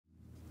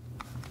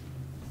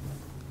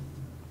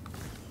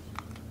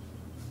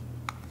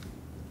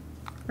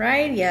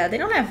right? Yeah, they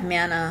don't have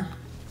mana.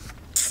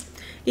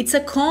 It's a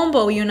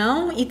combo, you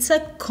know? It's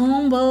a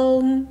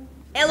combo.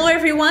 Hello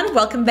everyone,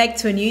 welcome back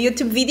to a new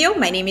YouTube video.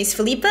 My name is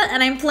Filipa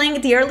and I'm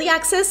playing the early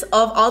access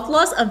of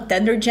Outlaws of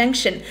Thunder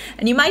Junction.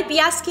 And you might be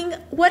asking,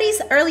 what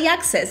is early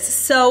access?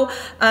 So,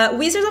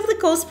 Wizards of the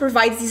Coast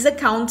provides these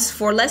accounts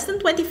for less than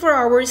 24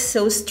 hours,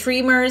 so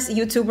streamers,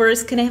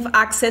 YouTubers can have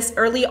access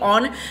early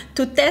on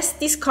to test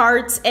these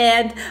cards,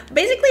 and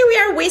basically we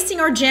are wasting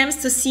our gems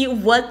to see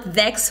what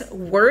decks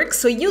work,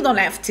 so you don't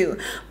have to.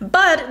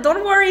 But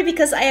don't worry,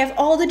 because I have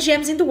all the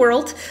gems in the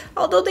world,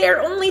 although they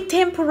are only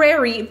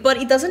temporary, but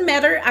it doesn't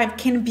matter. I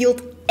can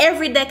build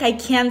every deck I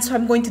can, so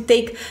I'm going to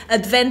take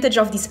advantage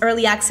of this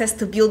early access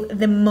to build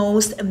the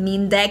most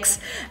mean decks.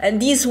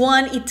 And this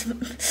one,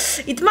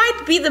 it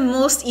might be the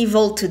most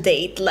evil to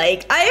date.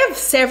 Like, I have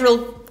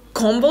several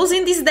combos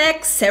in this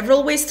deck,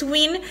 several ways to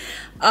win,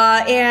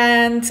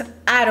 and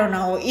I don't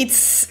know,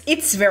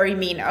 it's very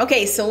mean.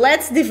 Okay, so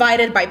let's divide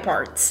it by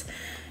parts.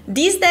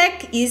 This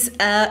deck is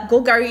a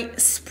Golgari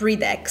Spree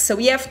deck. So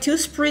we have two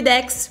Spree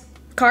decks.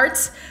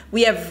 Cards,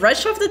 we have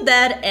Rush of the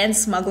Dead and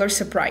Smuggler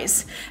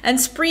Surprise. And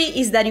Spree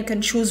is that you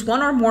can choose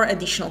one or more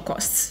additional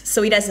costs.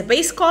 So it has a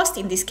base cost,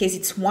 in this case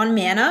it's 1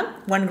 mana,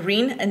 1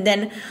 green, and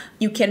then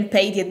you can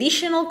pay the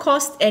additional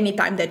cost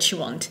anytime that you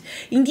want.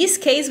 In this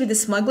case, with the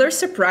Smuggler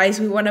Surprise,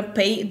 we want to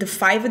pay the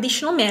 5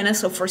 additional mana,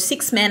 so for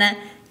 6 mana,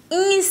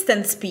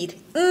 instant speed,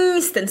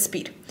 instant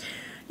speed.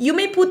 You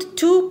may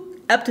put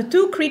up to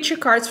 2 creature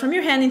cards from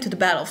your hand into the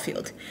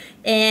battlefield.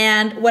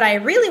 And what I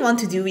really want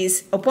to do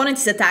is, opponent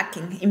is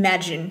attacking,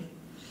 imagine.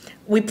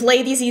 We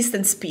play this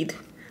instant speed.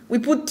 We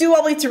put 2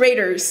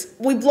 Obliterators.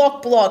 We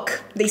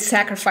block, they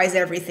sacrifice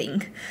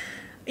everything.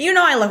 You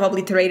know I love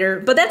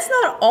Obliterator, but that's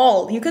not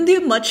all. You can do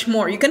much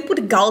more. You can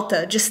put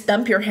Ghalta, just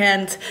dump your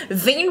hand,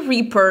 Vein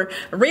Reaper,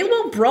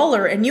 Railway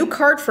Brawler, a new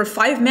card for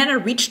 5 mana,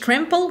 reach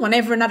trample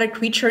whenever another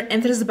creature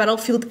enters the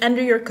battlefield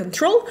under your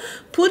control.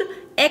 Put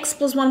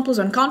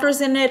X+1/+1 counters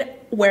in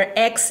it, where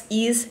X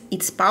is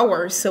its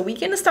power. So we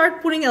can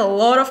start putting a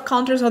lot of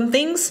counters on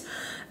things,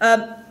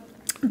 but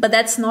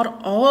that's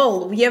not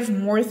all. We have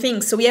more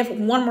things. So we have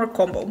one more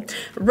combo,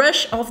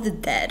 Rush of the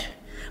Dead.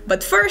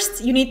 But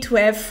first, you need to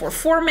have, for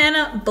 4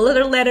 mana,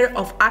 Bloodletter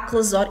of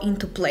Aclazotz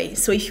into play.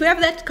 So if you have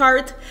that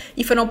card,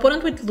 if an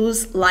opponent would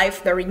lose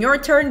life during your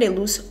turn, they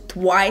lose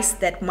twice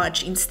that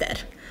much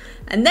instead.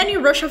 And then you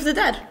Rush of the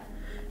Dead.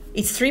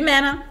 It's 3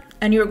 mana,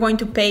 and you're going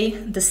to pay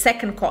the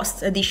second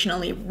cost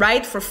additionally,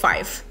 right, for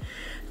 5.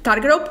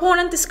 Target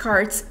opponent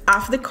discards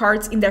half the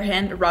cards in their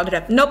hand rounded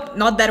up. Nope,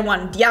 not that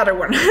one, the other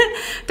one.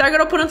 Target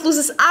opponent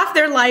loses half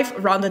their life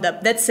rounded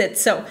up. That's it.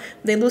 So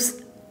they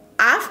lose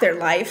half their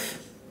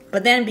life,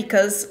 but then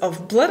because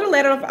of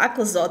Bloodletter of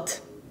Aclazotz,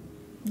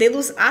 they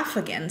lose half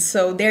again.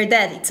 So they're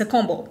dead. It's a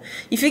combo.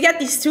 If you get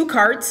these 2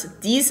 cards,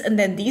 these and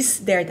then these,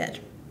 they're dead.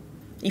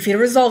 If it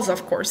resolves,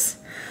 of course.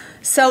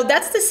 So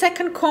that's the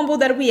second combo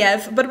that we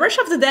have, but Rush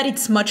of the Dead,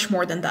 it's much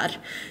more than that.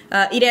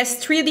 It has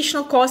 3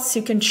 additional costs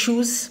you can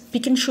choose,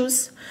 pick and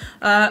choose.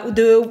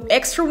 The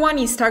extra one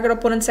is target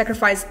opponent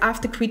sacrifice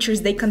half the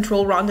creatures they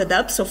control rounded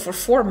up, so for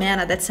 4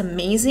 mana, that's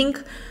amazing.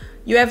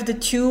 You have the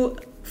 2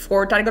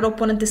 for target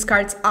opponent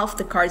discards half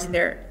the cards in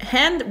their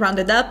hand,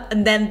 rounded up,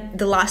 and then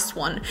the last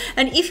one.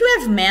 And if you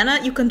have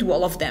mana, you can do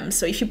all of them.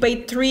 So if you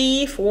pay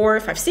 3, 4,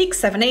 5, 6,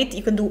 7, 8,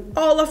 you can do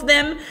all of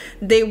them.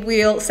 They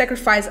will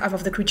sacrifice half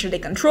of the creature they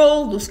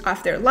control, lose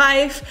half their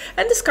life,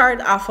 and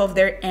discard half of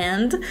their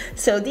hand.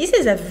 So this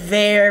is a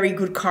very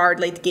good card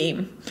late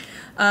game.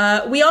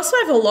 We also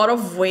have a lot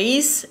of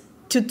ways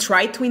to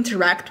try to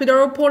interact with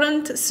our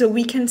opponent so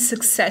we can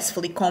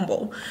successfully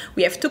combo.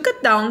 We have 2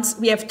 cut downs,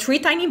 we have 3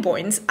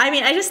 Tinybones. I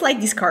mean, I just like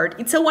this card.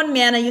 It's a 1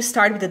 mana, you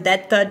start with a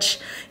Death Touch.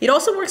 It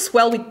also works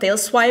well with Tail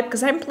Swipe,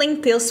 because I'm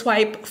playing Tail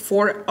Swipe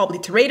for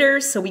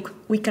Obliterator, so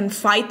we can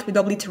fight with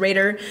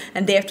Obliterator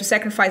and they have to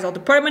sacrifice all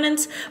the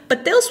permanents.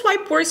 But Tail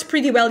Swipe works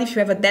pretty well if you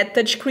have a Death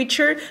Touch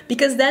creature,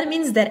 because that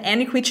means that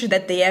any creature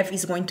that they have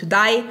is going to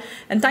die.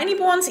 And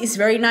Tinybones is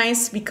very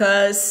nice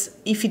because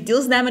if it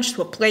deals damage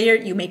to a player,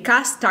 you may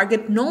cast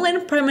target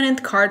non-land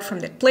permanent card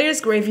from that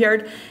player's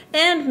graveyard,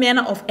 and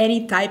mana of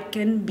any type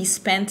can be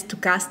spent to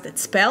cast that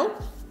spell.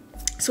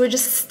 So we're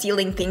just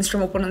stealing things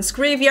from opponent's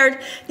graveyard.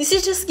 This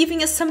is just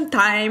giving us some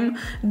time.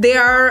 They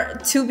are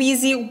too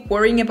busy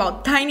worrying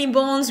about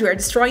Tinybones, we are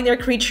destroying their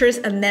creatures,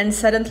 and then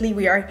suddenly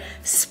we are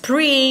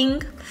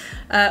spreeing.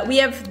 We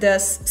have the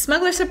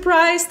Smuggler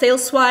Surprise, Tail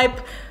Swipe,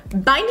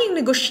 Binding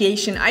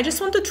Negotiation. I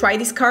just want to try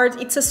this card.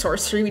 It's a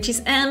sorcery, which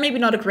is maybe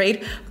not a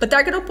great, but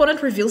target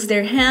opponent reveals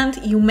their hand.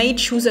 You may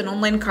choose an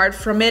online card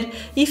from it.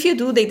 If you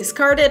do, they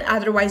discard it.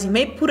 Otherwise, you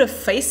may put a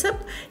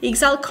face-up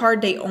exile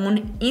card they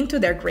own into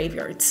their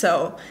graveyard.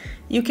 So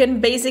you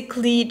can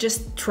basically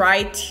just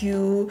try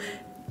to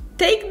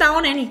take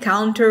down any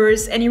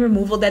counters, any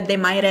removal that they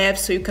might have,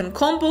 so you can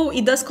combo.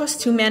 It does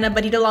cost 2 mana,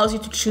 but it allows you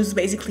to choose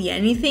basically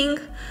anything.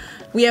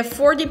 We have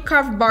 4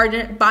 Deep-Cavern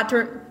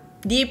Bat,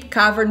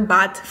 Deep-Cavern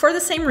Bat for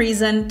the same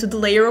reason, to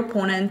delay your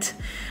opponent.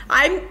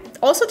 I'm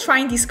also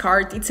trying this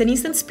card. It's an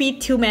instant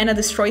speed, 2 mana,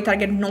 destroy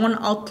target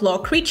non-outlaw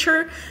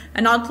creature.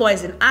 An outlaw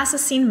is an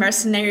assassin,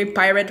 mercenary,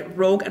 pirate,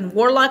 rogue, and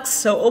warlock,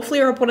 so hopefully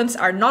your opponents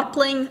are not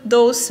playing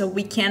those, so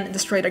we can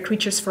destroy their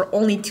creatures for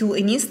only 2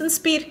 in instant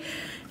speed.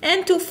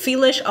 And to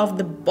Pillage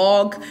the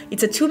Bog,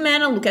 it's a 2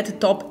 mana, look at the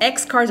top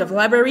X cards of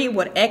library,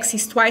 what X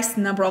is twice the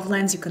number of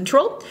lands you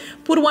control,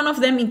 put one of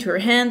them into your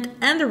hand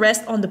and the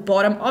rest on the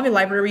bottom of your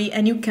library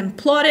and you can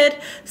plot it.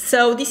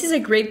 So this is a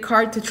great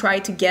card to try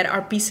to get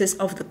our pieces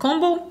of the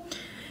combo.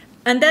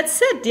 And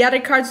that's it, the other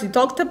cards we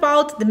talked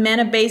about, the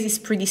mana base is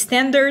pretty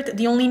standard,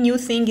 the only new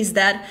thing is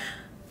that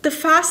the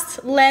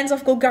fast lands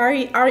of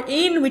Golgari are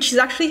in, which is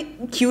actually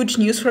huge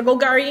news for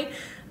Golgari.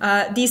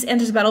 This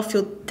enters the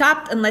battlefield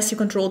tapped unless you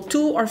control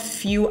 2 or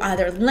few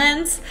other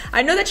lands.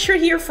 I know that you're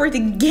here for the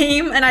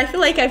game and I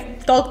feel like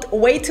I've talked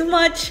way too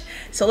much,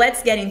 so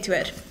let's get into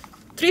it.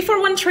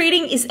 341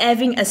 Trading is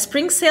having a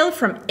spring sale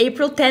from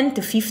April 10th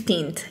to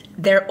 15th.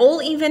 Their all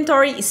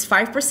inventory is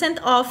 5%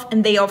 off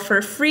and they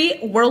offer free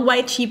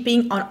worldwide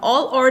shipping on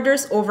all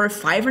orders over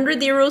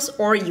 500 euros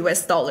or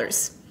US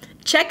dollars.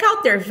 Check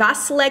out their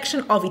vast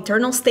selection of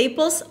eternal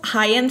staples,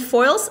 high-end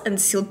foils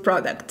and sealed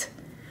product.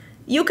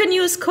 You can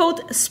use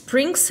code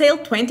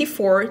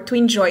SPRINGSALE24 to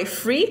enjoy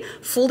free,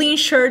 fully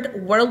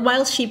insured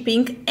worldwide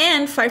shipping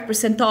and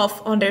 5%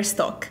 off on their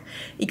stock.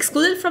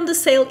 Excluded from the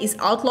sale is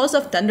Outlaws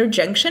of Thunder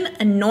Junction,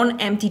 a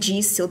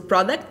non-MTG sealed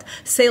product,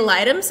 sale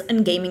items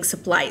and gaming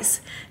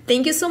supplies.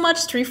 Thank you so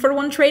much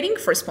 341 Trading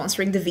for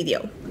sponsoring the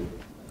video.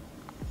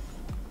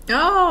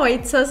 Oh,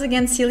 it's us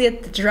again, Celia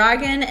the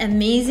Dragon,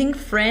 amazing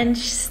French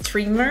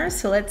streamer,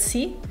 so let's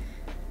see.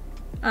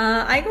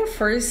 I go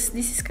first.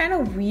 This is kind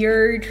of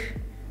weird.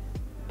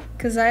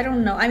 Because I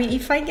don't know, I mean,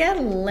 if I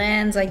get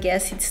lands, I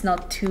guess it's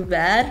not too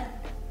bad.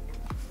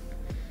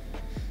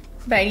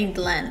 But I need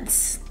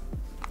lands.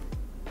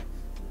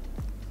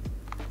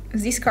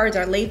 These cards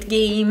are late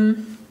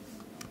game.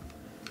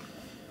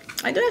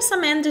 I do have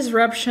some end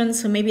disruption,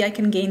 so maybe I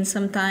can gain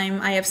some time.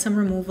 I have some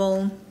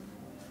removal.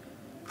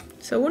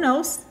 So who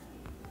knows?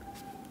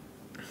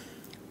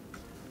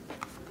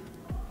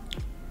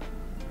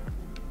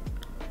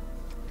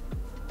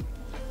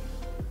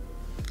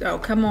 Oh,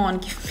 come on,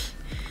 give me...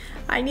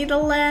 I need a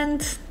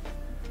land.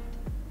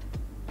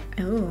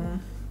 Oh.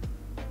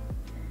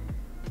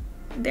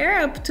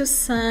 They're up to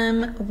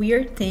some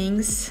weird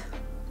things.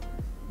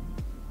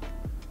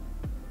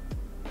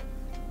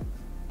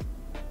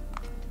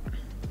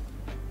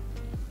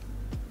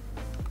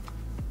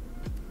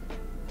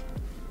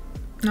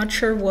 Not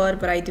sure what,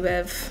 but I do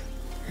have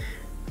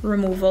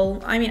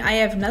removal. I mean, I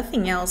have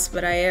nothing else,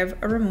 but I have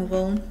a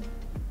removal.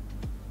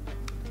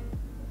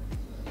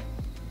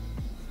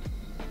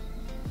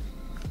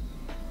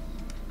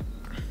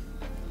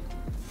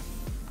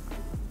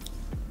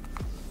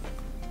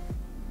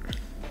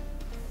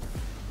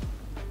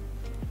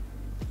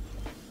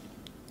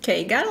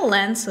 Okay, got a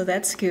land, so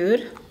that's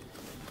good.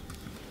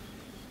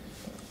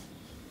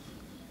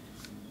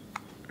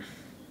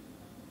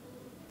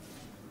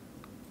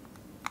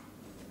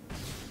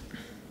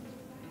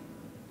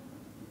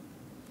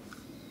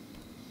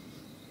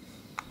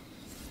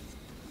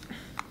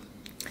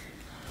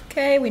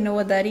 Okay, we know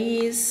what that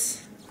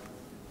is.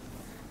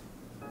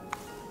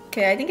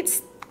 Okay, I think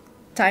it's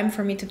time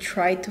for me to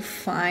try to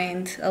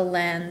find a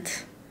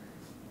land.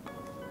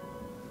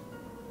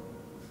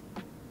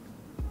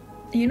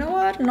 You know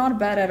what? Not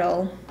bad at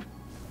all.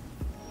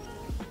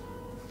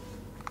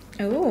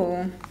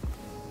 Oh,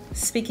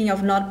 speaking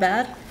of not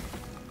bad.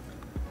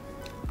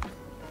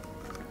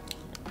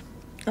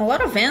 A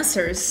lot of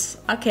answers.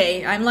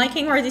 Okay, I'm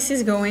liking where this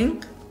is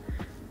going.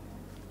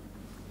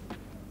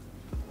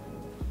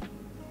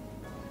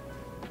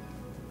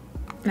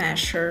 Nah,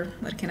 sure.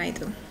 What can I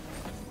do?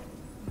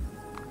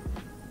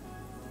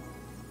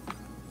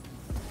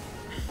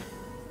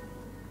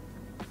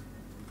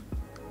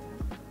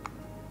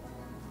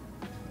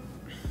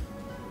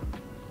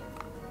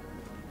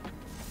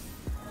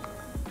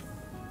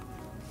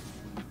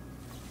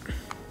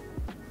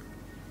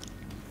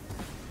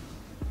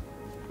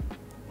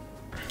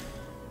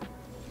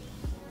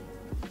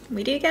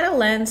 We did get a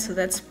land, so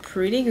that's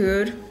pretty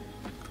good.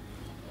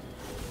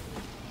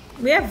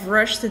 We have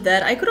Rush to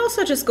that. I could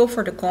also just go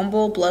for the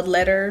combo,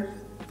 Bloodletter.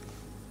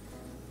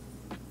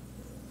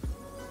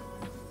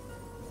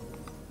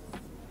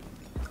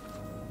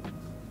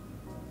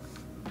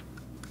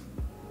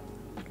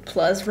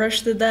 Plus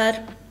Rush to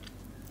that.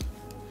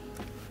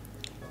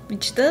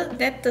 Which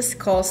that does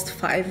cost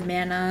 5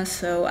 mana,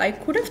 so I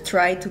could have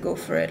tried to go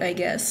for it, I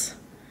guess.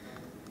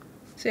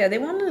 So yeah, they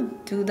want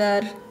to do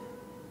that.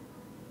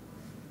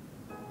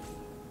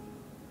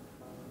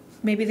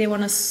 Maybe they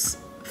want to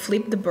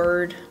flip the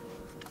bird.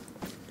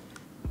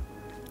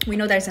 We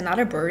know there's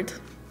another bird.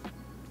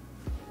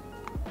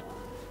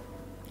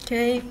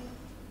 Okay.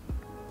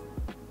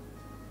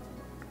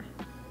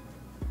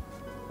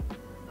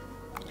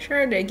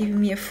 Sure, they're giving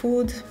me a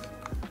food.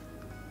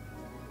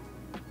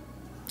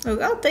 Oh,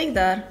 I'll take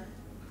that.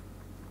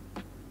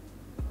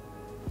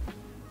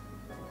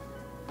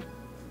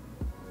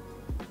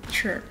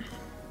 Sure.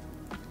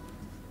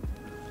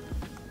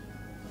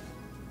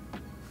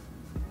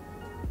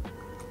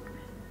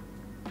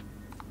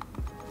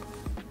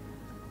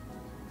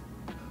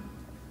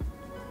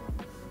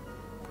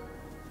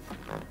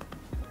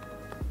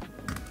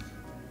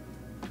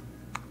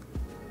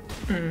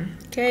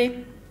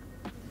 Okay.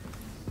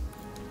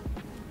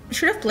 I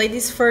should have played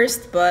this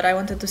first, but I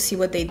wanted to see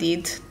what they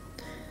did.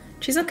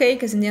 Which is okay,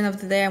 because in the end of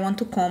the day I want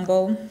to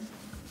combo.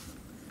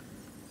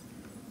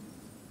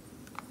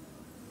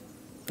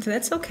 So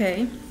that's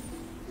okay.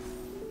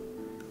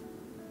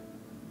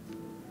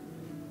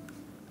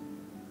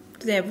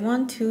 They have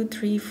 1, 2,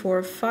 3,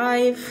 4,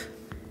 5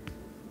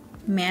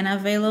 mana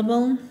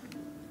available.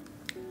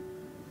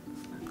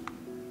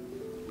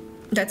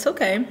 That's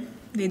okay.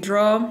 They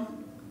draw,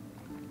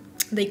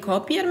 they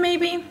copy it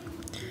maybe.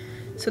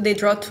 So they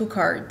draw 2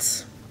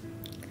 cards.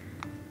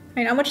 I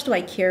mean, how much do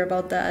I care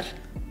about that?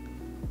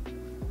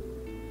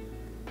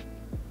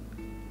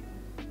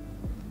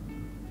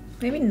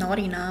 Maybe not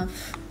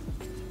enough.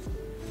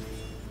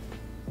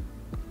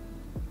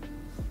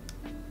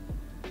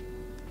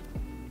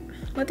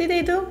 What did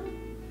they do?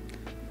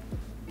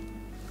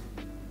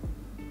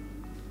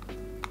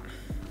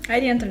 I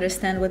didn't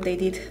understand what they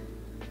did.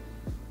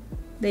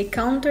 They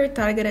counter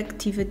target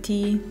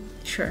activity.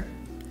 Sure.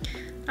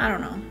 I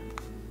don't know.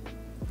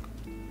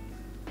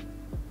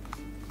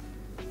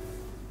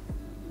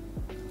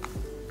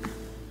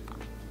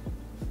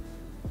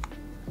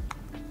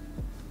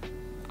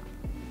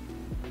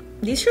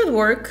 This should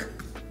work.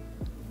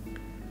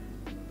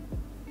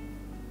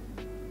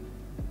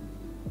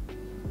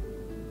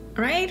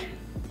 Right?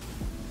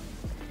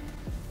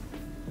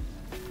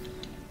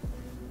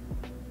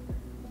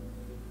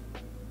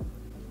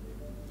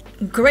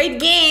 Great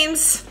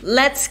games!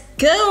 Let's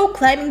go!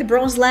 Climbing the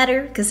bronze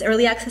ladder, because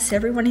early access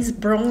everyone is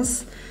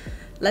bronze.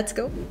 Let's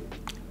go.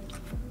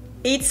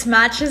 It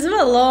matches him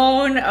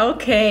alone.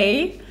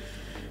 Okay.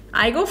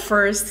 I go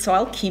first, so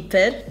I'll keep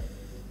it.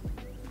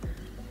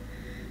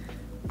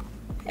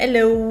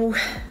 Hello.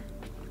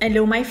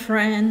 Hello, my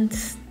friend.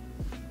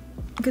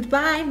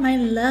 Goodbye, my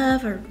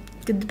lover.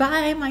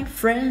 Goodbye, my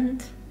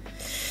friend.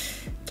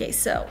 Okay,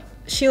 so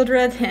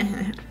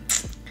Shieldred.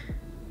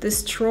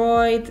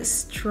 Destroy.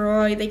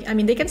 I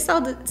mean, they can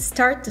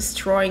start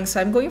destroying, so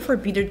I'm going for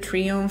Bitter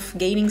Triumph,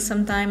 gaining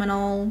some time and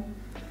all.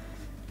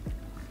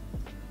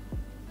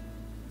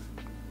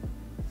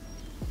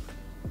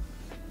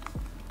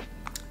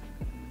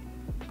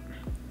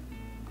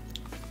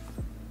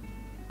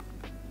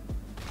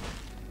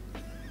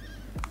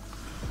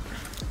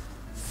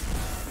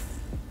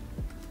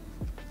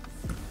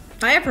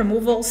 I have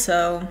removal,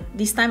 so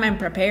this time I'm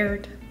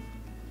prepared.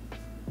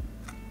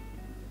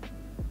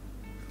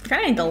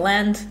 Kinda need the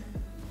land.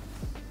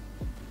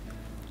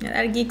 Yeah,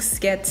 that Geeks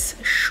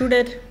gets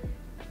shooted.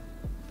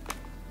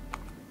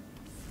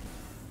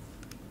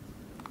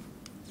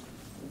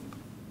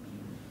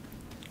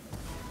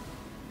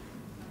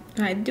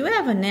 I do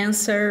have an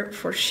answer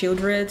for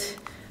Shieldred,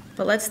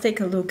 but let's take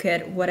a look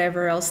at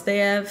whatever else they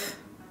have.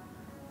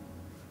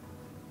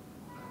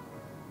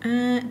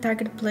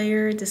 Target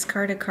player,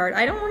 discard a card.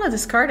 I don't want to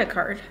discard a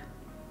card.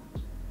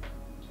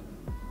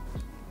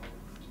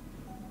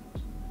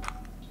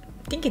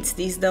 I think it's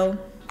these though.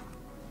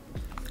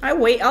 I'll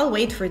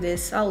wait for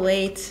this. I'll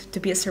wait to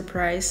be a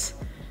surprise.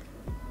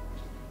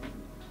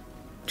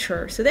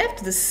 Sure, so they have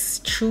to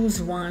just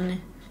choose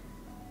one.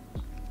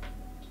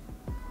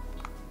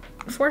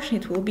 Unfortunately,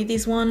 it will be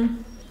this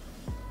one.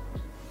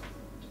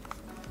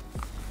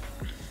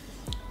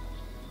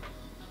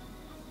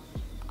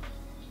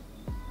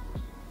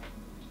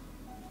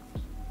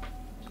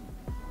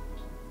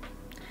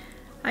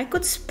 I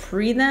could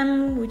spree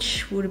them,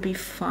 which would be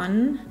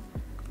fun.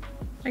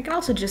 I can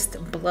also just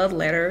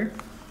Bloodletter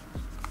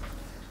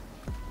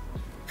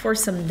for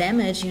some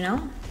damage, you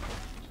know?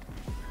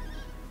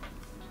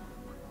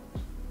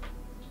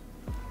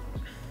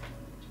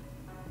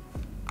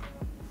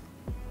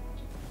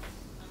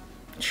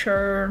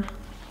 Sure.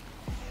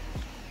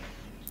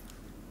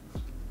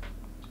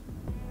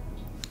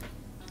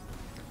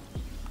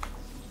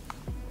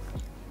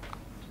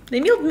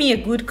 They milled me a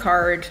good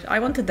card. I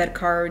wanted that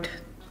card.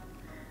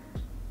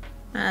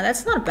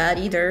 That's not bad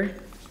either.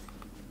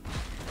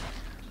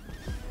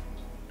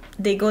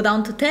 They go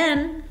down to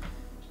 10.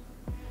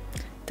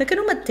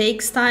 Takenuma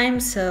takes time,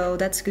 so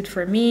that's good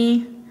for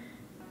me.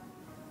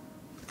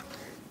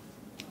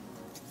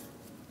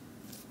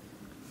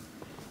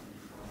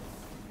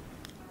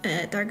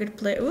 Target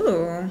play.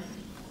 Ooh.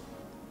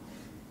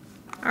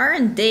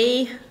 Aren't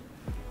they?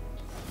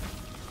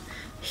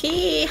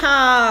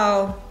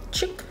 Hee-haw!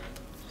 Chick.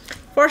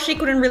 Fortunately,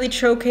 couldn't really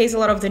showcase a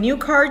lot of the new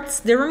cards.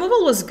 The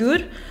removal was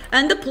good,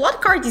 and the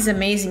plot card is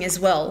amazing as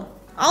well.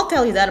 I'll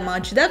tell you that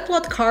much. That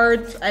plot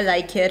card, I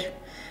like it.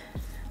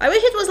 I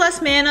wish it was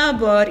less mana,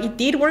 but it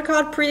did work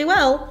out pretty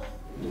well.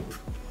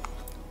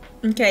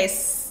 Okay,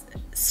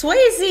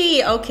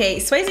 Swayze. Okay,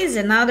 Swayze is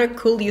another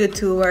cool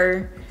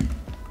YouTuber.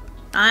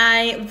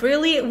 I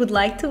really would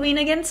like to win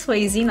against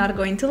Swayze, not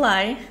going to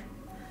lie.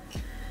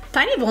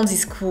 Tinybones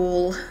is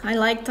cool. I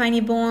like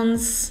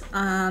Tinybones.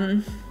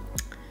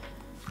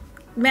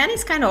 Man,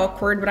 it's kind of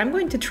awkward, but I'm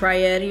going to try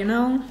it, you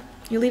know?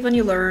 You live and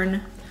you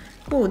learn.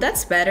 Oh,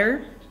 that's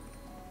better.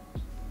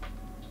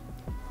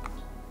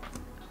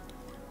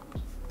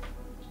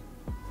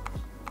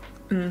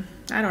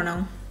 I don't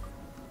know.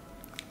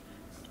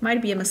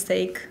 Might be a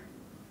mistake.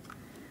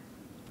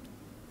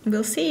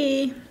 We'll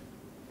see.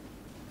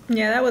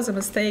 Yeah, that was a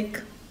mistake.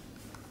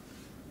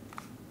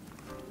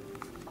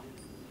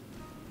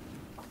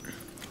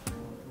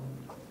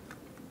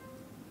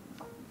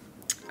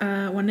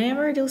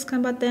 Whenever deals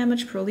combat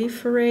damage,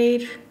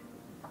 proliferate.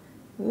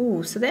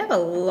 Ooh, so they have a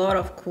lot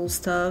of cool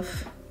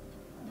stuff.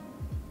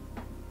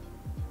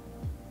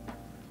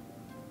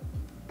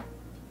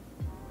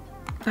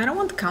 I don't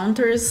want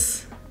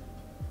counters,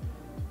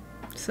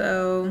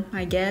 so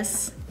I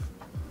guess.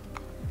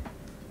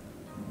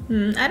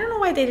 I don't know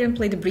why they didn't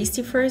play the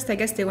Breasty first. I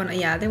guess they want to,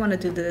 yeah, they want to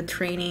do the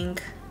training.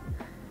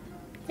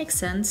 Makes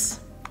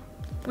sense.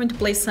 I'm going to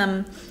play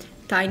some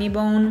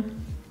Tinybone.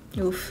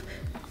 Oof.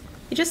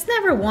 You just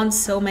never want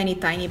so many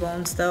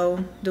Tinybones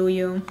though, do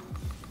you?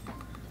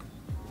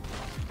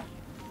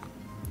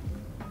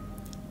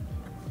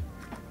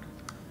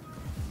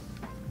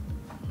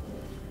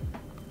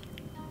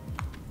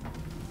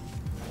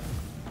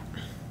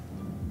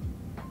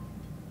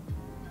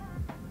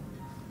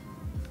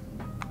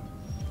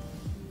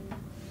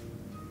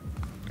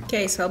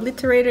 Okay, so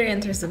Obliterator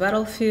enters the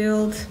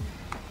battlefield.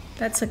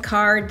 That's a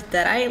card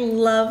that I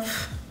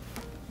love,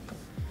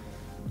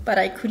 but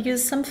I could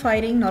use some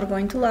fighting, not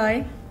going to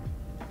lie.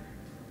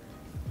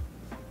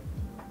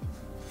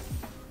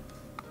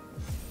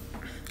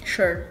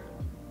 Sure.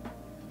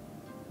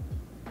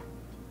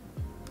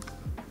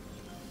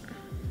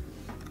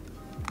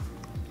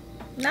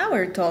 Now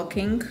we're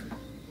talking.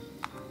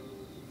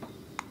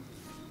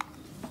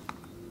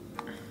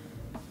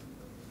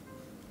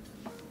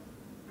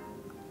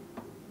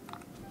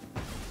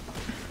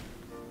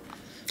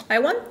 I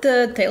want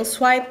the tail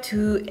swipe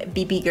to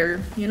be bigger,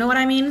 you know what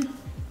I mean?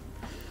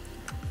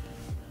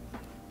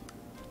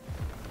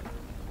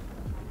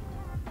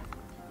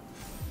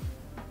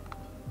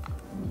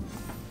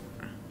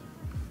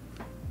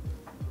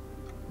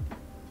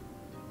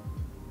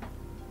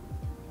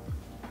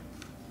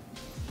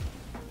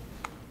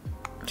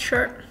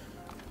 Sure.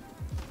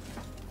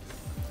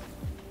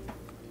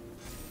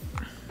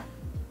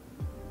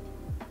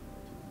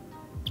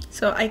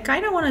 So I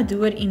kind of want to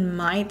do it in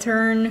my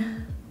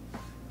turn.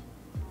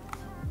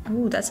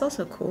 Ooh, that's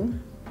also cool.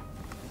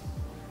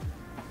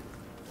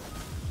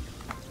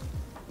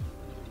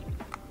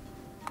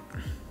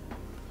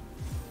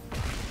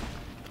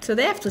 So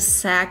they have to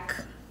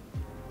sack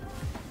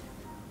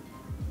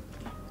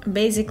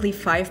basically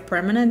 5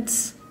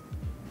 permanents.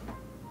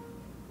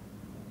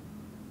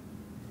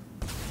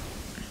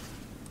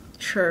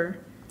 Sure.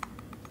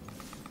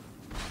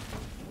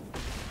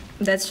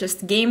 That's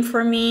just game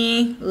for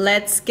me.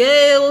 Let's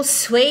go,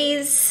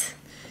 Sways.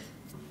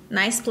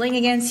 Nice playing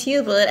against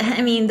you, but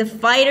I mean, the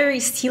fighter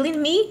is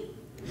stealing me.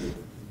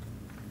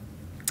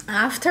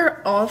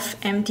 After off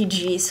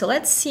MTG, so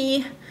let's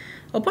see.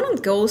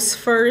 Opponent goes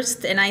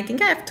first, and I think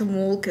I have to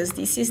mull because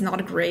this is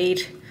not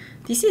great.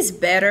 This is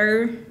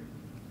better.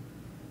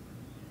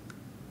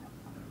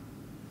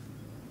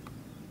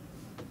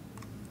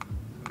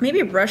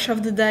 Maybe Rush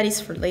of the Dead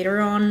is for later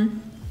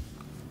on.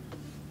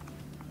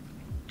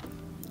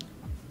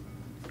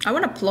 I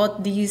want to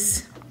plot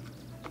these.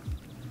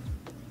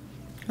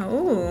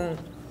 Oh.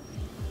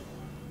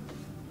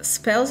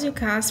 Spells you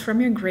cast from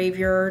your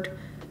graveyard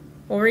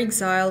or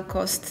exile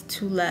cost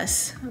 2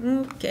 less.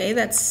 Okay,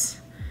 that's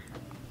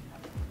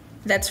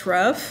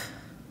rough,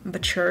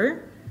 but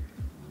sure.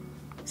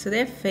 So they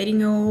have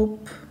Fading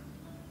Hope.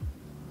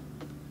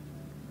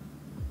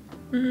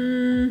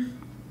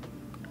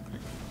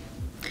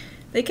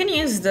 They can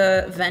use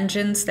the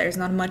Vengeance, there's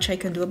not much I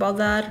can do about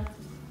that.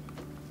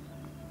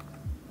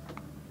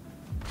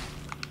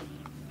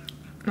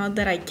 Not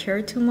that I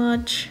care too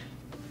much.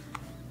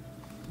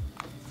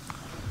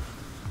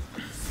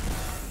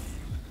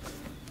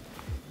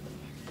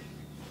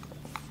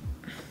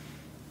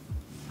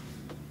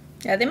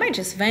 Yeah, they might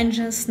just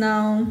Vengeance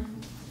now.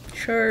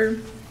 Sure.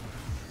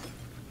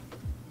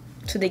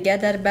 So they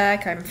get that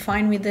back, I'm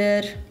fine with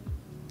it.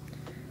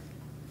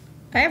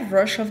 I have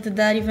Rush of the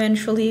Dead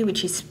eventually,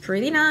 which is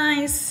pretty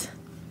nice.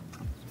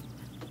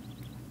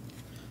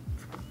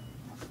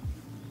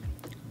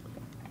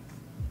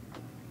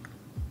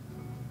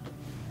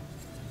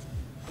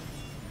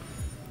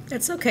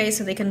 That's okay,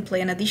 so they can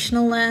play an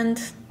additional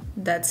land.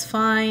 That's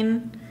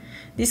fine.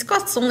 This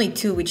costs only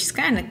 2, which is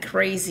kind of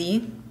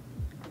crazy.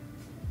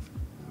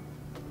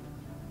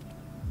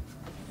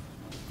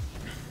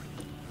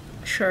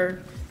 Sure.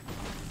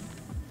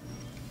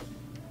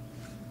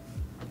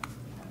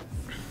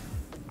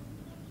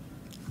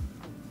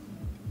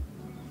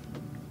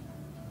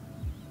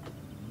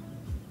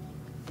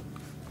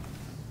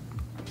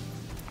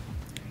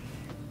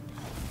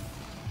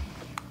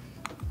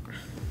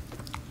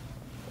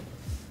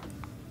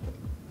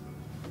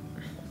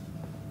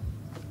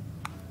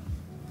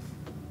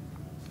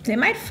 They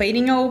might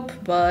Fading Hope,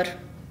 but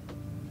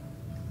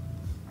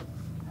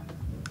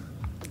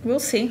we'll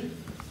see.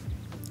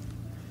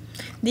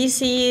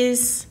 This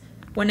is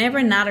whenever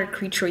another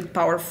creature with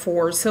power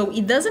 4, so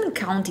it doesn't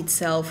count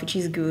itself, which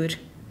is good.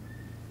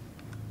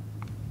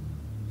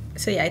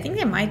 So yeah, I think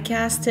they might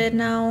cast it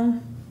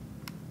now.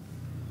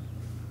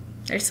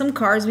 There's some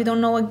cards we don't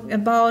know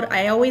about.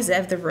 I always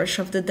have the Rush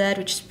of the Dead,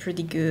 which is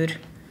pretty good.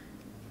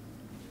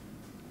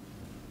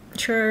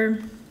 Sure.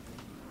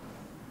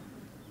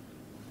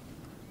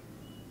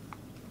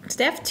 So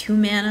they have 2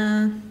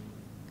 mana.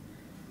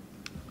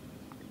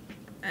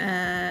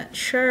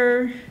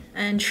 Sure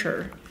and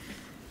sure.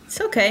 It's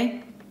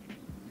okay.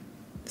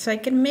 So I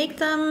can make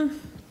them...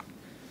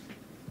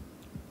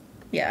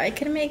 Yeah, I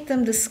can make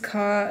them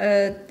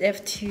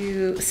have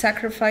to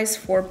sacrifice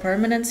 4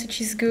 permanents,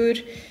 which is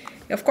good.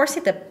 Of course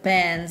it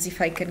depends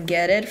if I can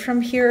get it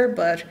from here,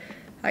 but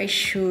I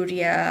should,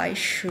 yeah, I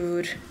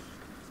should.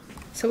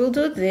 So we'll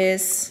do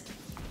this.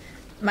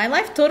 My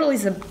life total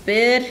is a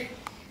bit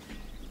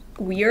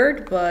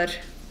weird, but...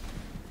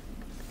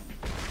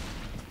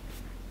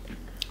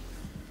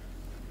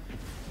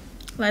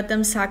 Let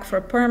them sack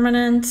for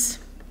permanents.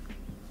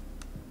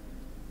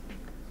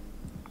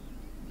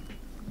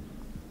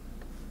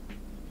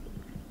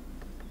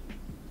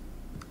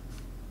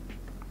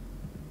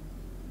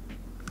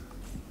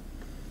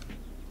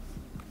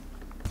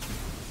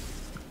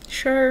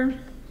 Sure.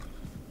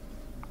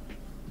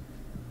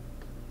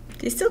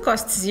 This still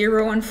costs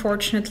 0,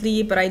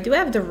 unfortunately, but I do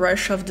have the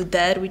Rush of the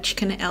Dead, which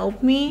can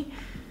help me,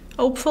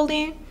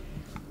 hopefully.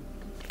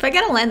 If I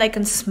get a land, I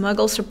can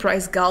smuggle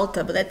Surprise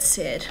Ghalta, but that's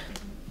it.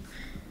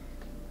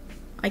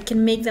 I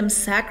can make them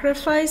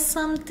sacrifice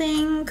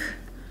something,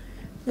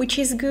 which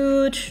is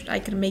good. I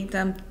can make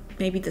them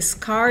maybe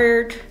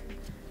discard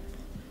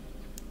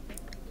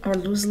or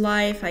lose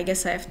life. I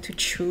guess I have to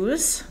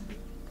choose.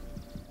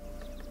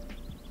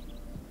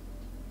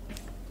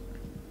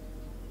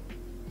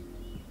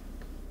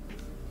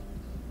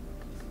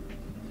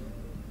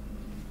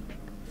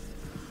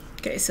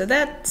 Okay, so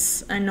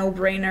that's a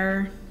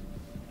no-brainer.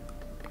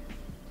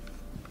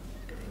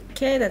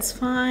 Okay, that's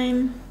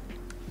fine.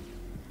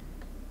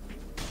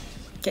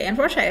 Okay,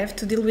 unfortunately I have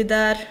to deal with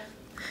that.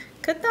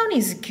 Cut down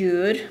is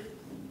good.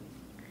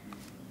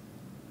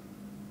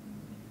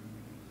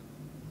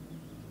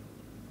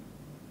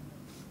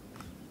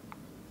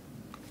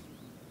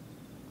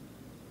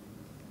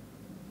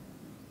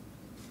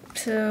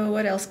 So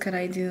what else can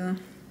I do?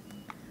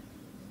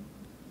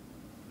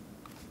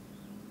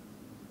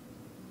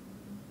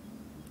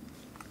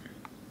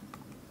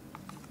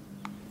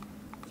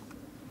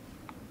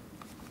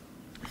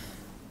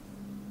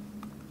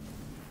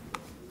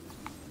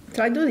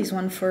 So I do this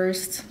one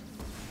first.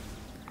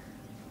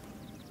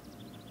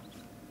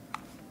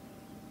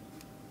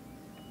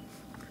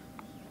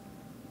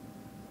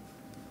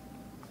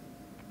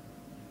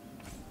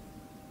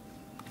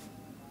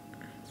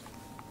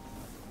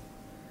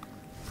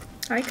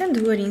 I can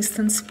do an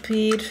instant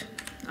speed.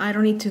 I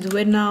don't need to do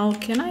it now.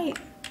 Can I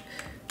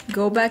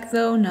go back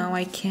though? No,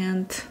 I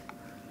can't.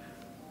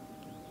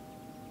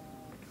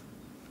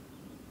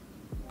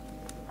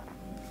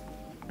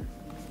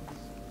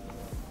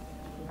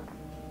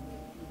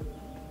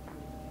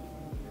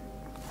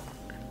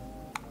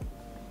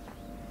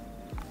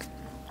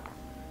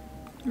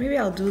 Maybe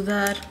I'll do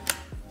that.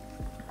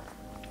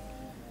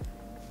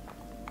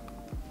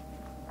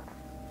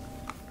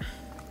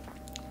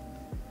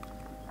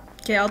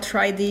 Okay, I'll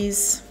try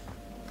these.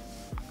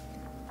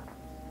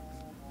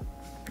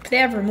 If they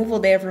have removal,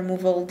 they have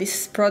removal.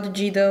 This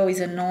Prodigy though is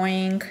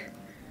annoying.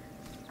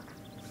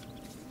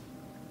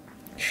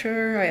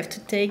 Sure, I have to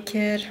take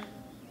it.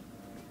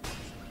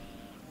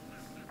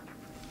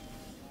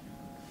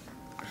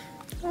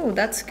 Oh,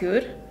 that's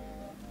good.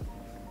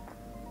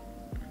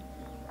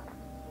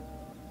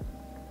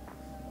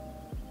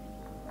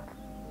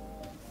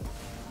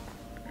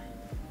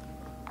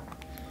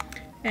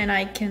 And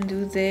I can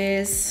do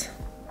this.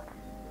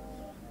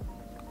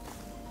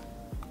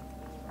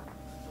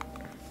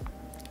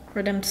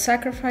 For them to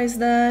sacrifice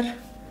that.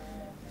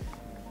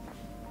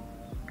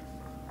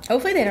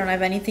 Hopefully they don't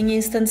have anything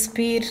instant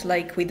speed,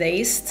 like with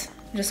Aced.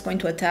 I'm just going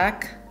to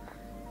attack.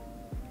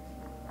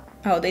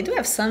 Oh, they do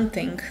have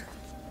something.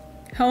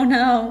 Oh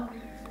no.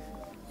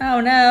 Oh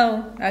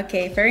no.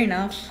 Okay, fair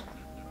enough.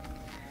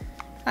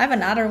 I have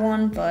another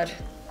one, but...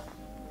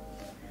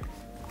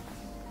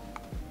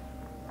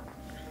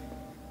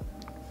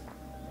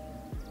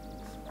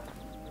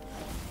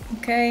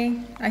 Okay,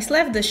 I still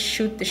have to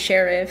shoot the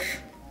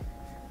sheriff.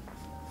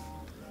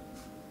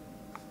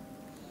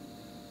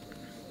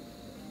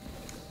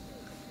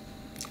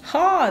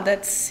 Ha,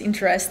 that's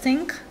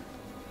interesting.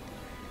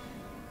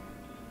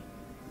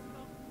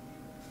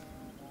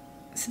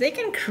 So they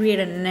can create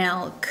an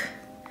elk.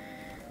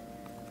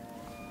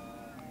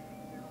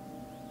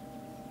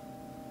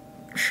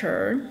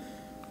 Sure.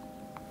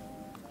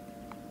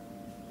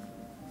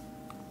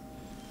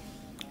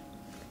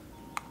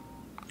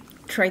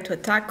 Try to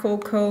attack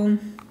Coco.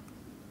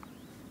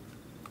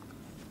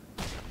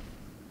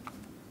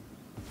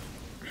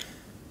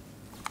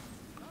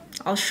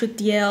 I'll shoot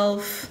the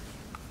elf.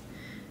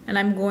 And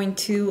I'm going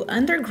to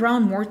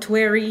Underground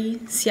Mortuary.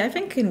 See if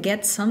I can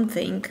get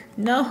something.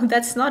 No,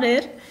 that's not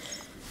it.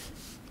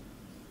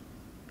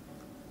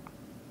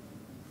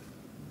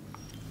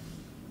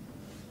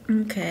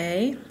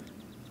 Okay.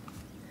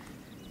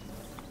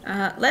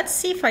 Let's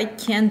see if I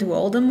can do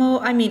all the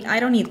modes. I mean, I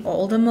don't need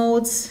all the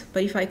modes,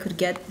 but if I could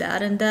get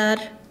that and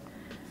that.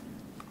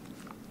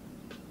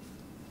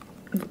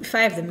 If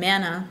I have the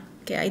mana.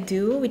 Okay, I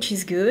do, which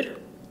is good.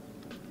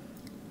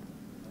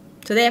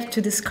 So they have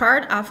to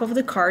discard half of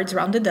the cards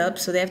rounded up.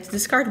 So they have to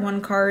discard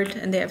one card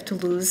and they have to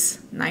lose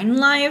 9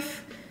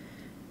 life.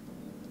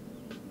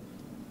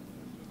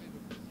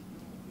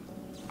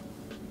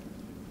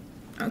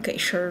 Okay,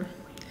 sure.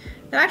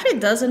 That actually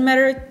doesn't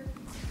matter.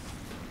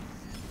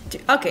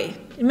 Okay,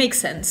 it makes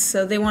sense.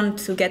 So they want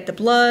to get the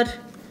blood.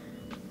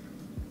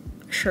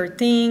 Sure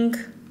thing.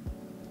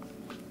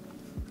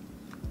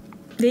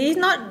 They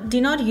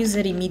did not use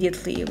it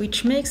immediately,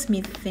 which makes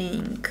me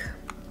think.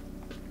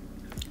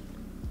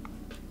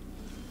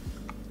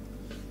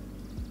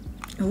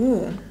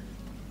 Ooh,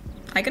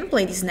 I can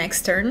play this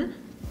next turn.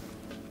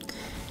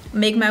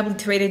 Make my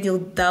Obliterator deal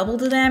double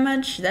the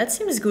damage. That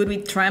seems good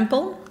with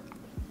Trample.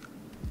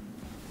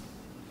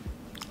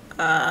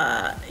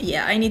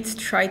 Yeah, I need to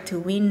try to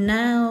win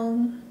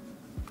now.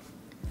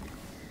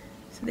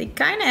 So they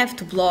kind of have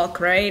to block,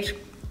 right?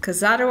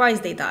 Because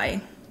otherwise they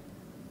die.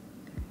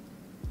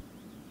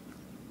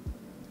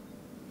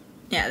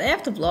 Yeah, they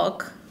have to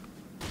block.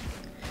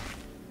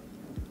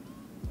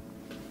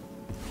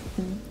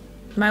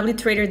 My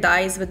Obliterator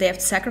dies, but they have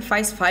to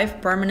sacrifice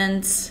 5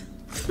 permanents.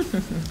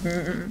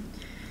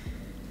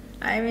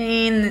 I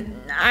mean...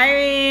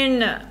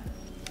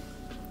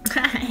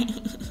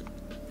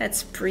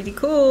 That's pretty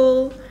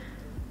cool.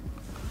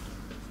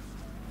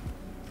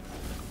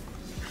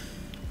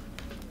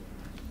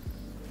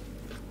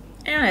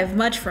 I don't have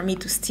much for me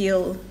to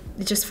steal,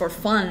 it's just for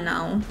fun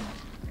now.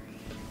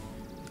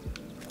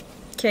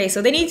 Okay,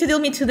 so they need to deal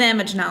me 2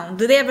 damage now.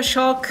 Do they have a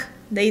shock?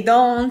 They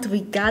don't.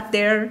 We got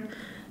there.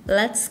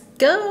 Let's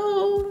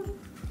go.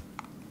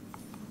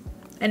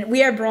 And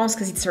we are bronze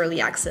because it's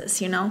early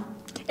access, you know?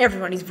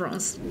 Everyone is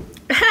bronze.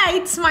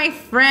 It's my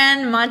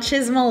friend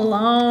Matches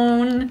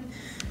Malone.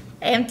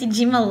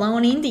 MTG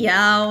Malone in the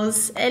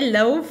house.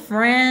 Hello,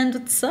 friend.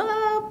 What's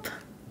up?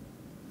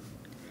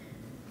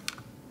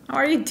 How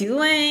are you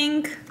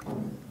doing?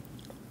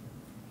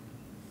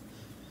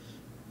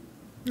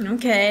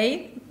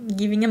 Okay,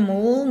 giving a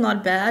mole.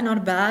 Not bad,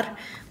 not bad.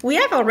 We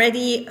have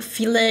already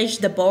Pillage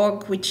the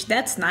Bog, which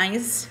that's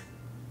nice.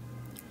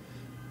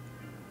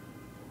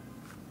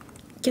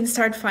 Can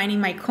start finding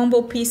my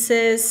combo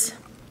pieces.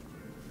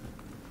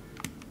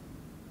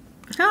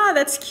 Ah,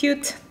 that's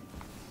cute.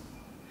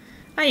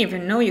 I didn't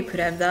even know you could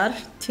have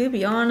that, to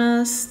be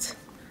honest.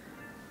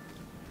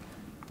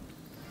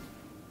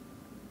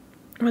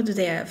 What do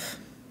they have?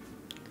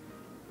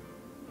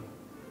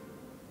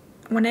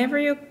 Whenever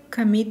you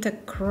commit a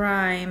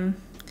crime,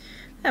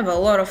 I have a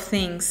lot of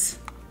things.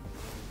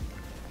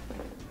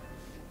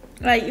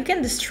 Like, you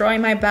can destroy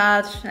my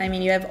bat. I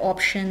mean, you have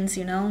options,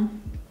 you know?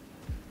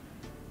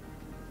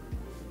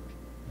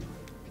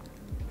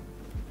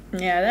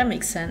 Yeah, that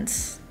makes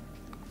sense.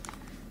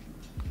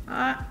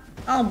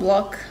 I'll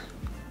block.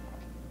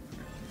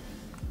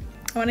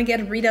 I want to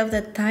get rid of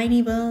the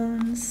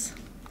Tinybones.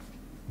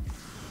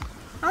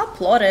 I'll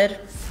plot it.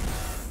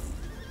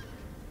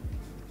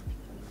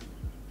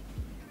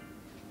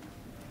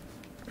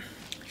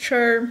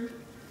 Sure.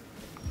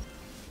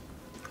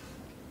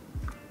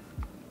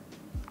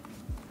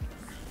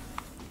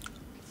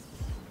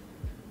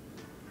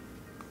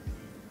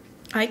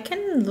 I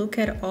can look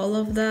at all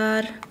of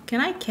that.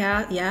 Can I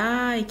cast?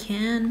 Yeah, I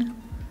can.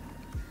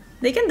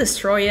 They can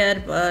destroy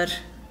it, but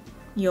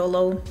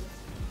YOLO.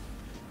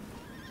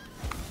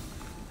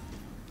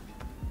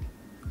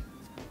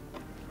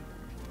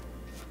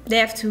 They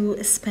have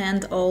to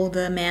spend all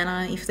the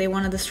mana if they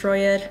want to destroy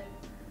it.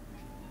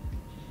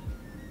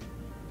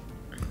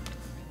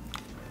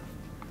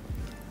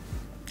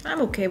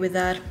 I'm okay with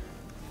that.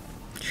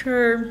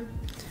 Sure.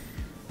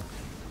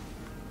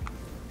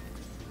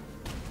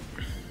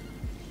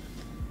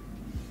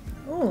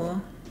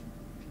 Oh.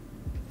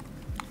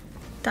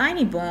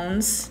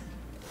 Tinybones.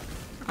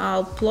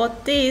 I'll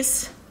plot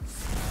this.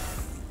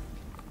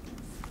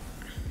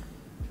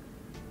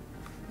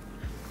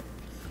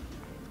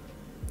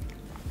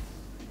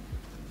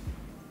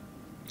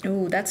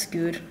 Oh, that's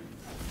good.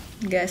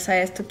 Guess I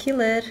have to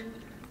kill it.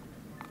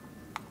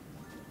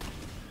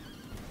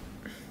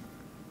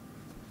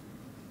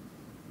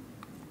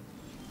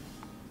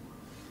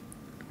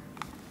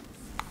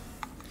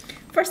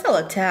 First I'll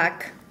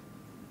attack.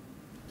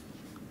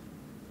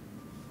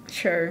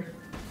 Sure.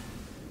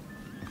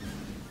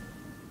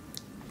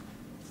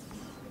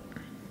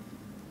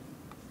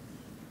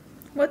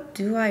 What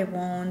do I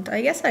want?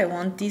 I guess I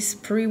want this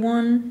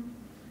pre-one.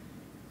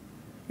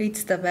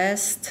 It's the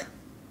best.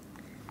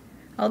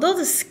 Although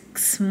the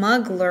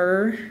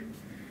Smuggler,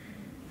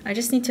 I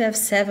just need to have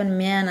 7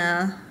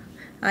 mana.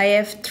 I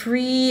have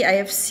 3, I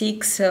have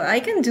 6, so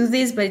I can do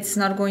this, but it's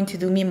not going to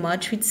do me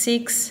much with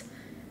 6.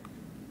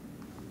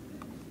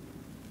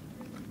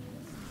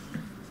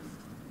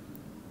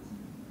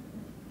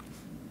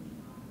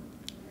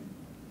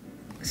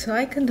 So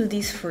I can do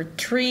this for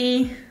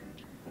 3.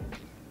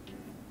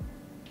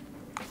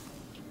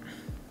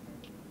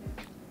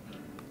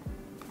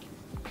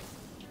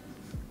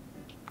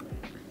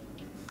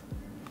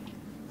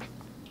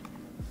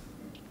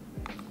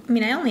 I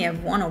mean, I only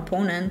have 1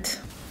 opponent.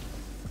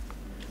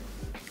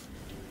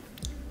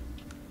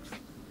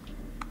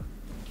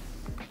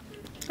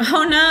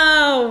 Oh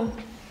no!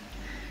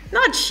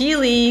 Not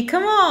Chile!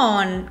 Come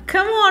on!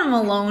 Come on,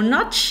 Malone!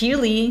 Not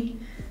Chile!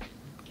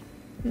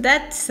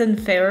 That's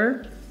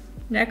unfair.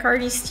 That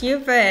card is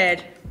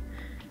stupid.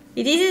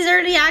 It is his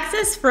early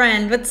access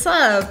friend. What's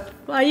up?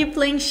 Why are you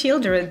playing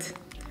Shieldred?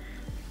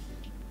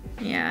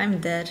 Yeah,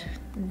 I'm dead.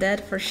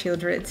 Dead for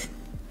Shieldred.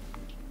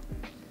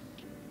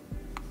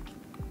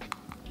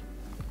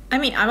 I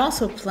mean, I'm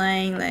also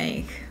playing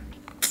like...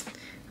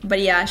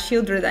 But yeah,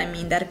 Shieldred, I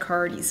mean, that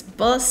card is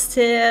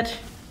busted.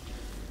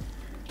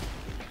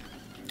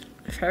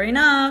 Fair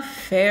enough,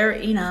 fair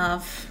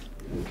enough.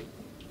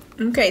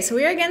 Okay, so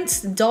we're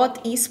against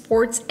Dot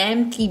Esports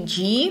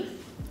MTG.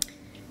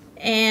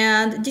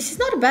 And this is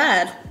not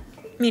bad.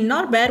 I mean,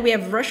 not bad. We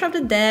have Rush of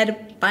the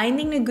Dead,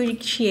 Binding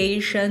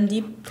Negotiation,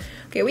 Deep...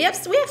 Okay, we have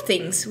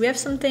things. We have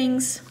some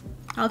things.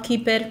 I'll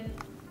keep it.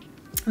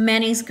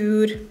 Mana is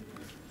good.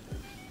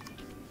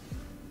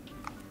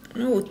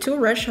 Oh, 2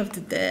 Rush of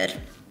the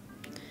Dead.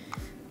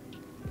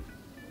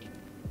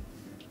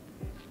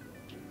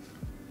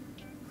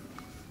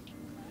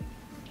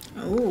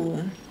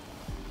 Oh.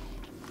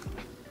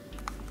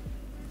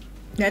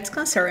 That's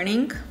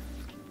concerning.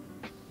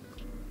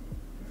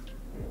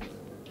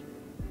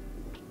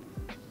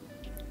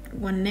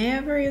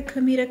 Whenever you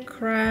commit a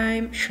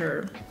crime,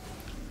 sure.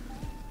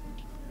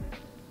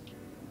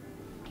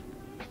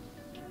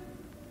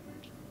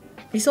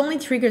 This only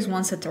triggers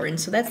once a turn,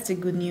 so that's the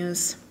good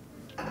news.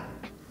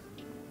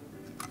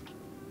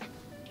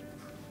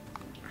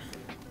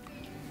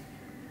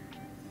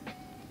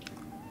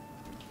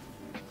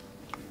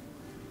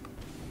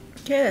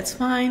 Okay, that's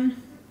fine.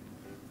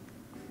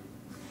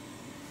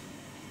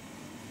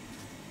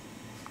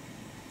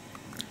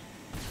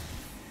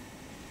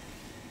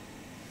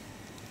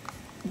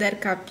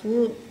 Deathcap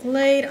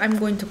Glade, I'm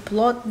going to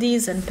plot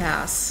these and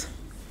pass.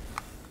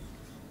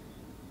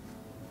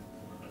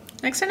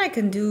 Next turn I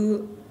can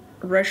do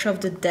Rush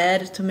of the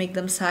Dead to make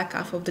them sack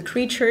half of the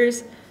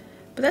creatures,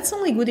 but that's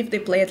only good if they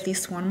play at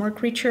least 1 more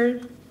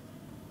creature.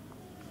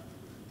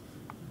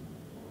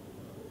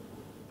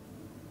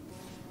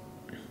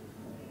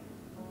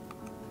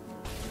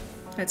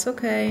 That's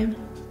okay.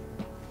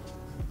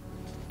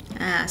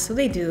 Ah, so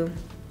they do.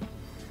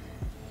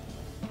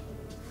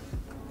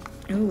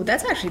 Ooh,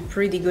 that's actually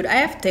pretty good. I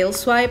have Tail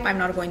Swipe, I'm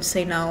not going to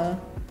say no.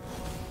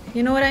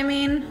 You know what I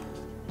mean?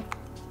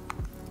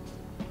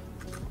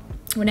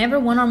 Whenever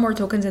 1 or more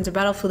tokens enter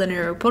battlefield under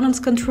your opponent's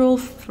control,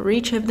 for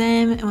each of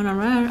them,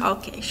 and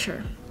okay,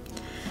 sure.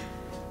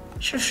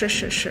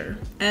 Sure.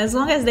 As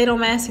long as they don't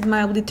mess with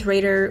my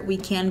Obliterator, we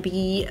can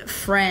be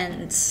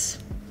friends.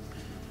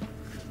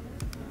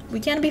 We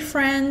can be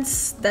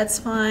friends, that's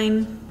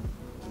fine.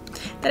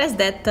 That has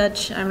Death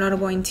Touch, I'm not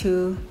going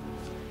to...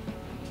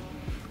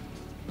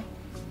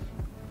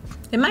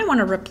 They might want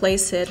to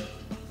replace it.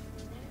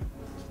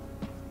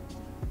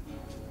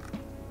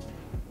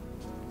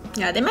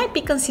 Yeah, they might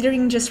be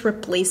considering just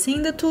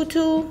replacing the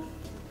 2/2.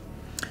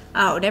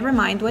 Oh, never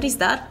mind, what is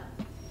that?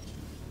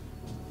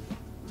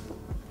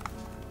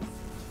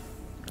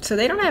 So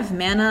they don't have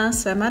mana,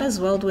 so I might as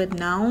well do it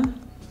now.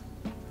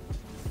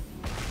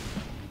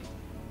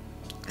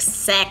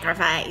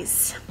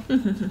 Sacrifice.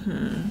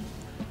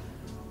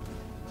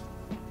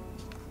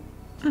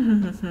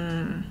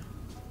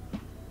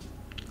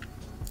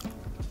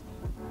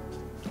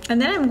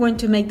 And then I'm going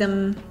to make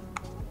them...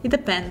 It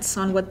depends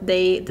on what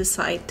they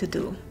decide to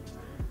do.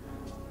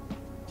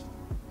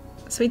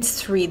 So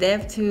it's 3, they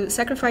have to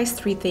sacrifice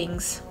 3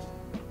 things.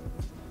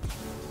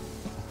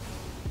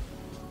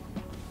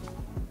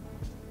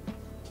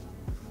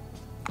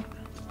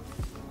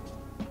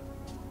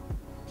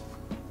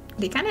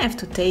 They kind of have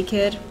to take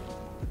it.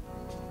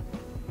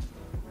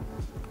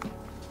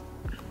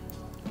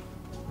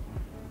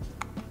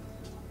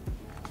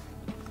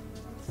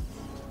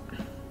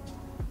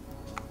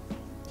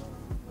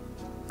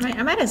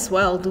 I might as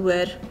well do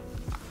it.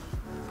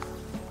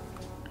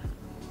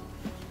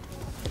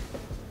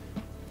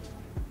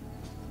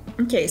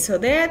 Okay, so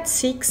they're at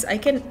 6. I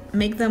can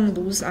make them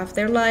lose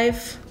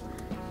Afterlife.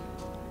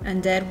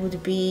 And that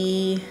would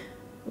be...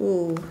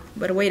 Ooh,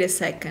 but wait a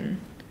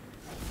second.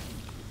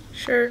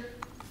 Sure.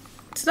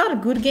 It's not a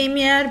good game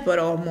yet, but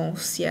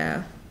almost,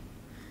 yeah.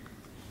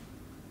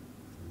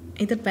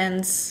 It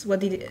depends what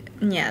did...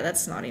 Yeah,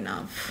 that's not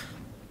enough.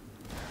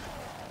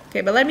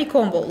 Okay, but let me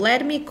combo.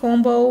 Let me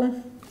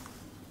combo.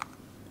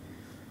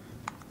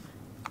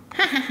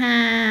 Ha ha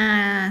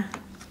ha.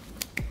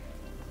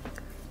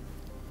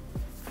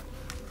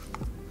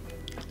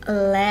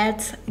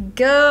 Let's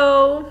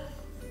go!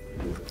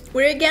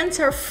 We're against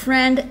our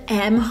friend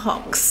M.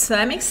 Hawks, so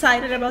I'm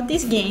excited about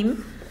this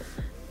game.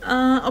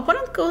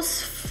 Opponent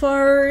goes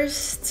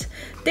first.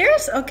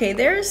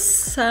 There's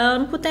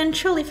some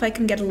potential if I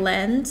can get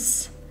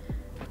lands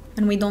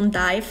and we don't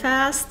die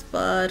fast,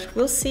 but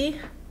we'll see.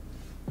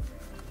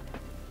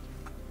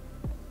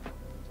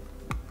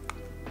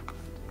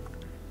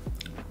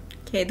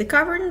 Okay, the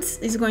Caverns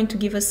is going to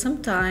give us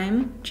some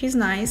time, which is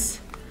nice.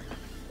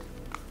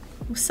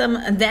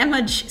 Some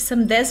damage,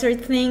 some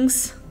desert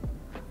things.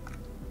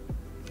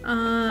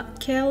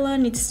 Kella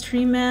needs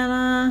 3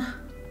 mana.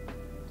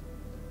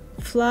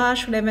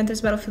 Flash, when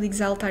enters battlefield,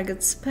 exile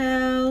target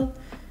spell.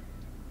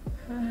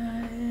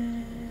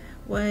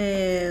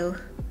 Well,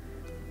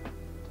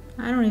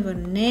 I don't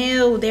even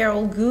know. They're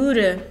all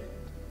good.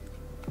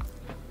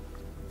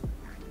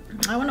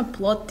 I want to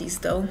plot this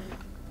though.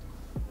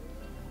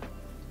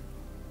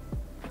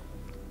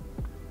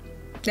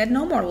 That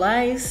no more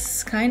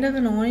lies. Kind of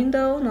annoying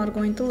though, not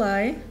going to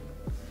lie.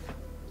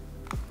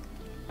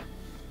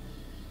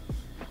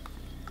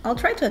 I'll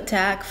try to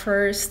attack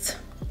first.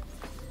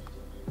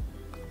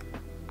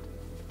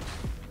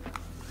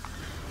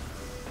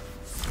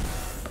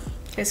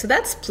 Okay, so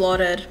that's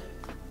plotted.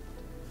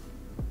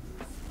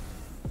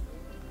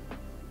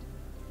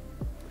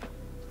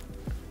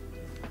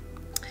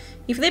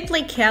 If they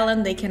play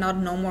Callan, they cannot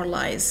no more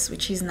lies,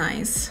 which is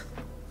nice.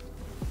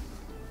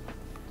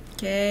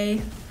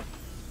 Okay.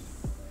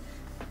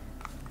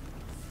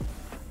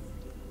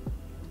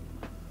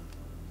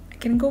 I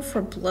can go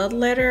for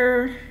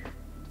Bloodletter.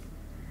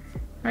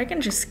 Or I can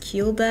just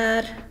kill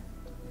that.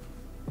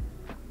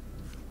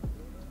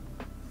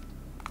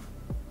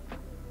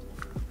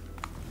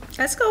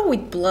 Let's go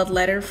with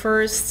Bloodletter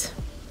first.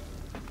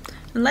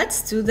 And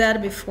let's do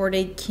that before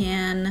they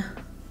can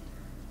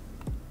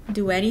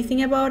do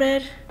anything about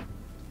it.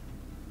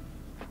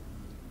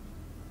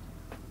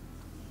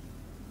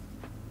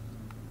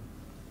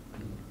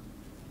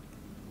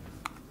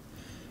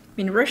 I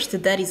mean, Rush to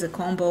Death is a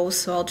combo,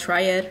 so I'll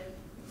try it.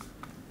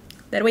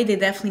 That way they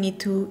definitely need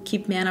to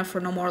keep mana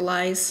for no more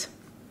lies.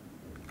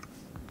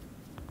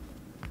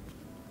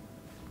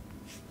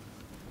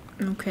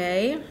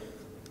 Okay.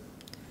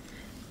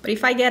 But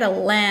if I get a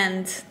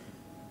land...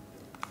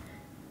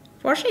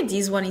 Fortunately,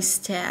 this one is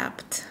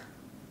tapped.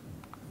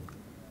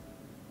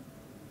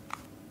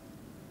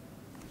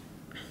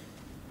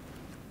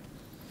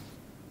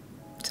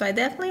 So I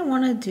definitely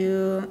want to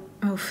do...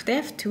 Oh, they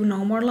have 2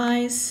 no more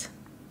lies.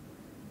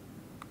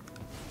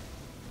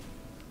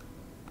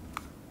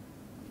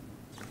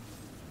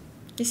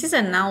 This is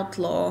an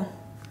outlaw,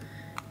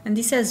 and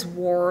this has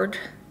ward.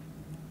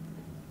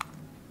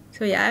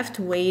 So yeah, I have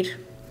to wait.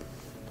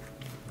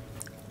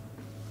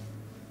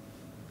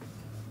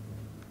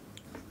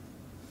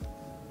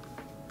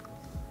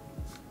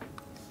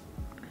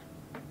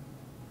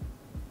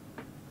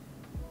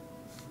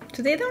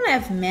 So they don't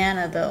have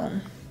mana though.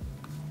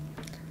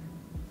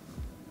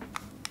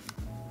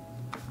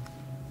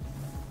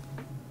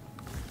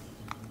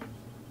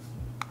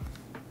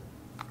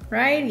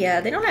 Right?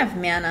 Yeah, they don't have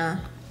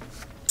mana.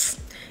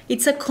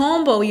 It's a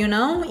combo, you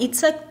know?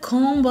 It's a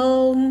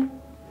combo.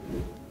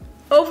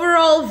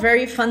 Overall,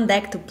 very fun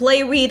deck to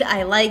play with.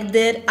 I liked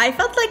it. I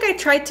felt like I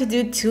tried to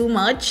do too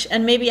much,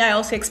 and maybe I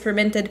also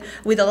experimented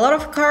with a lot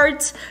of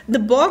cards. The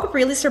Bog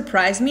really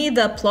surprised me.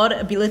 The plot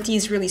ability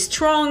is really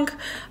strong,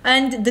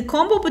 and the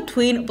combo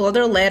between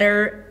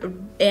Bloodletter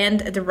and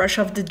the Rush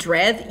of the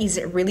Dread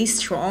is really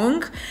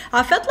strong.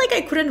 I felt like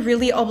I couldn't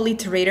really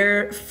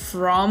Obliterator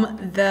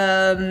from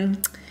the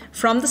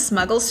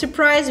Smuggler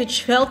surprise,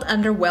 which felt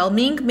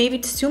underwhelming. Maybe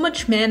it's too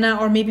much mana,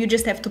 or maybe you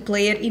just have to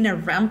play it in a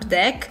ramp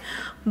deck.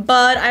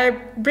 But I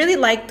really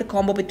like the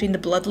combo between the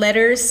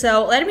Bloodletters,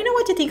 so let me know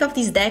what you think of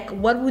this deck,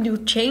 what would you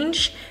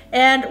change,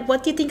 and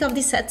what do you think of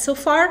this set so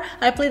far.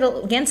 I played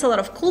against a lot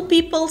of cool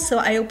people, so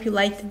I hope you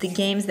liked the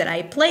games that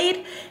I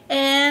played.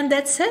 And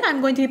that's it,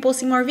 I'm going to be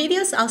posting more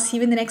videos. I'll see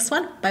you in the next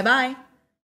one. Bye bye!